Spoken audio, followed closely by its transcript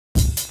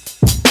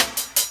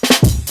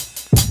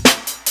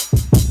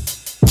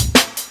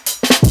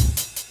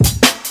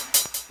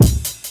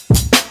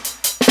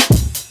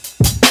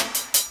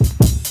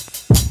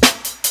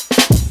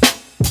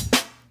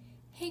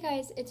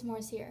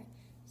Morse here.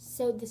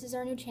 So this is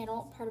our new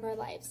channel, part of our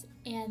lives,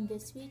 and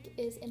this week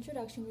is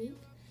introduction week.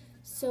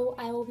 So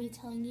I will be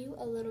telling you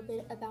a little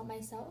bit about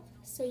myself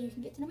so you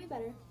can get to know me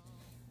better.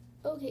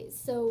 Okay,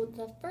 so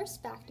the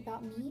first fact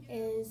about me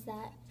is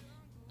that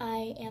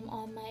I am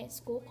on my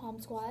school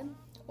pom squad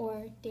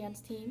or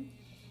dance team,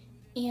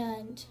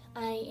 and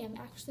I am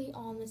actually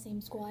on the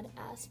same squad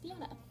as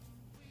Fiona.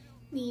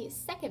 The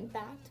second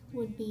fact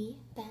would be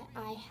that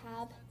I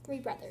have 3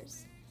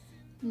 brothers.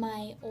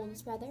 My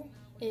oldest brother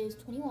is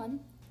 21.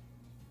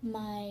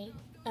 My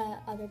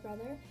other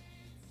brother,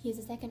 he's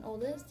the second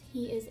oldest.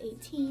 He is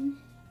 18.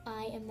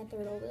 I am the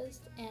third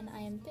oldest, and I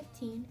am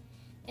 15.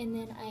 And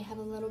then I have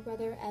a little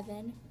brother,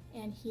 Evan,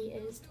 and he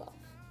is 12.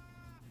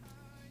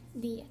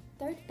 The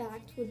third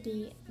fact would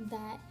be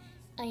that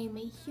I am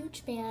a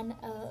huge fan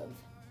of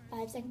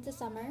 5 Seconds of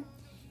Summer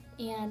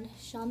and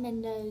Shawn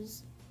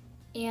Mendes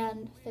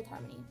and Fifth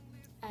Harmony.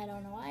 I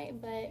don't know why,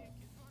 but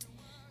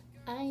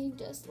I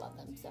just love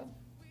them, so.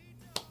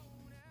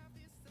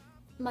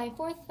 My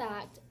fourth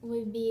fact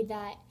would be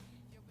that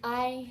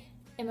I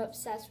am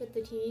obsessed with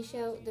the TV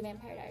show The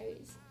Vampire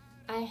Diaries.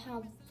 I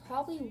have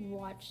probably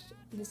watched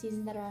the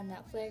seasons that are on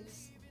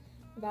Netflix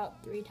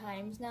about 3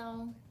 times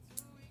now.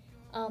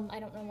 I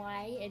don't know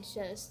why, it's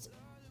just,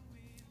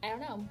 I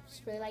don't know,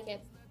 just really like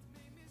it.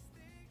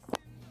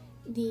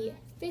 The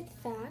fifth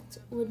fact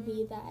would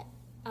be that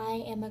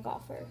I am a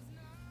golfer.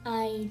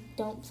 I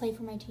don't play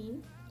for my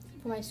team,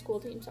 for my school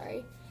team,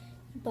 sorry,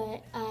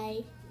 but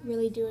I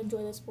really do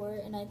enjoy the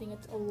sport and I think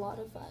it's a lot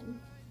of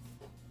fun.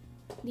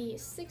 The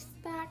sixth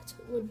fact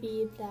would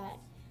be that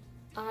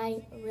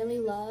I really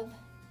love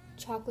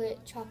chocolate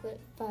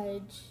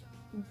fudge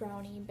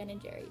brownie Ben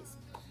 & Jerry's.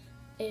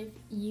 If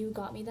you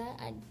got me that,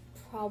 I'd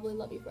probably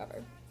love you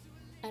forever.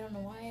 I don't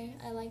know why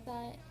I like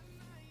that,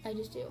 I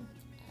just do.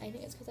 I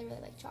think it's because I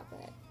really like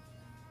chocolate.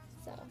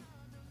 So,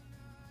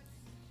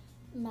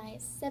 my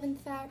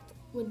seventh fact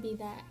would be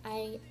that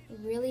I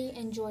really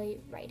enjoy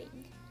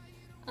writing.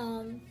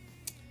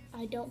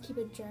 I don't keep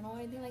a journal or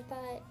anything like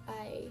that.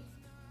 I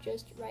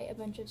just write a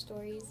bunch of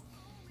stories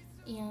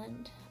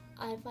and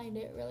I find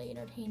it really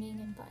entertaining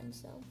and fun.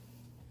 So,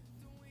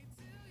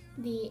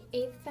 the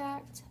eighth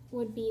fact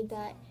would be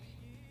that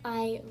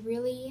I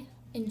really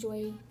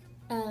enjoy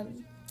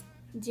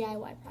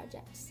DIY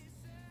projects.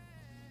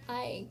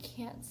 I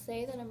can't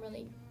say that I'm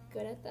really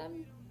good at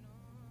them,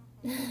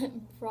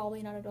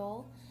 probably not at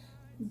all,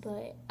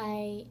 but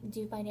I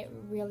do find it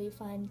really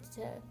fun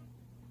to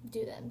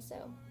do them.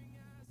 So,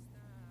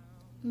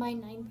 my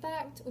ninth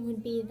fact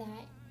would be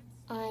that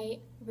I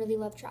really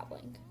love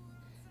traveling.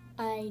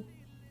 I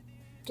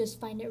just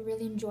find it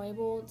really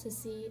enjoyable to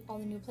see all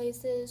the new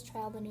places, try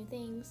all the new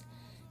things.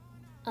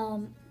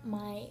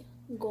 My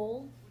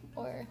goal,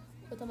 or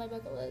what's on my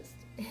bucket list,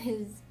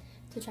 is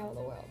to travel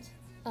the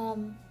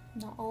world.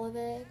 Not all of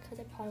it, because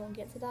I probably won't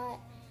get to that,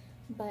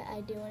 but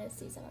I do want to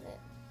see some of it.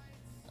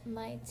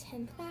 My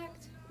 10th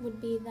fact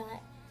would be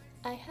that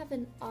I have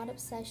an odd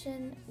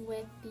obsession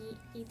with the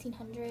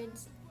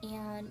 1800s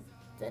and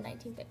the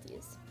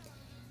 1950s.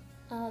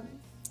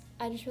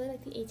 I just really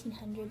like the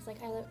 1800s,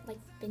 like I like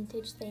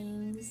vintage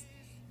things,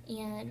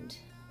 and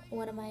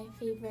one of my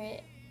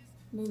favorite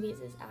movies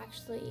is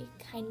actually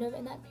kind of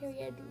in that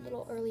period,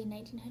 little early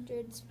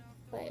 1900s,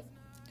 but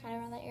kind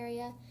of around that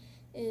area,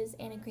 is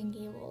Anne of Green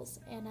Gables,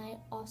 and I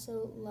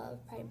also love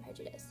Pride and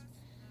Prejudice.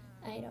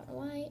 I don't know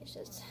why, it's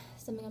just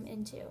something I'm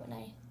into, and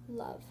I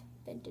love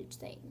vintage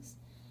things.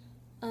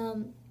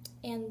 And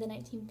the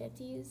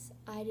 1950s,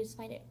 I just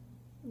find it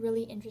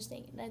really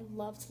interesting, and I'd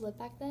love to live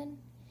back then,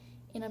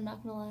 and I'm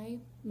not gonna lie,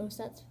 most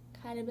of that's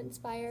kind of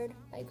inspired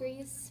by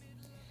Greece,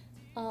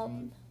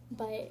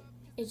 but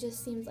it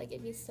just seems like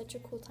it'd be such a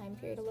cool time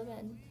period to live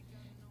in.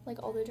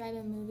 Like all the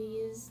drive-in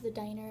movies, the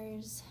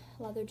diners,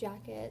 leather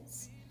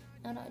jackets,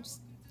 I don't know, I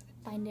just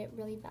find it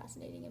really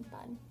fascinating and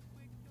fun.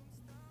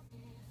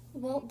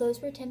 Well, those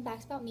were 10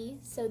 facts about me,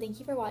 so thank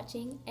you for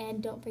watching,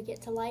 and don't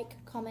forget to like,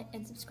 comment,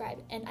 and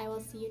subscribe, and I will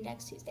see you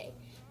next Tuesday.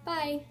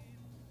 Bye!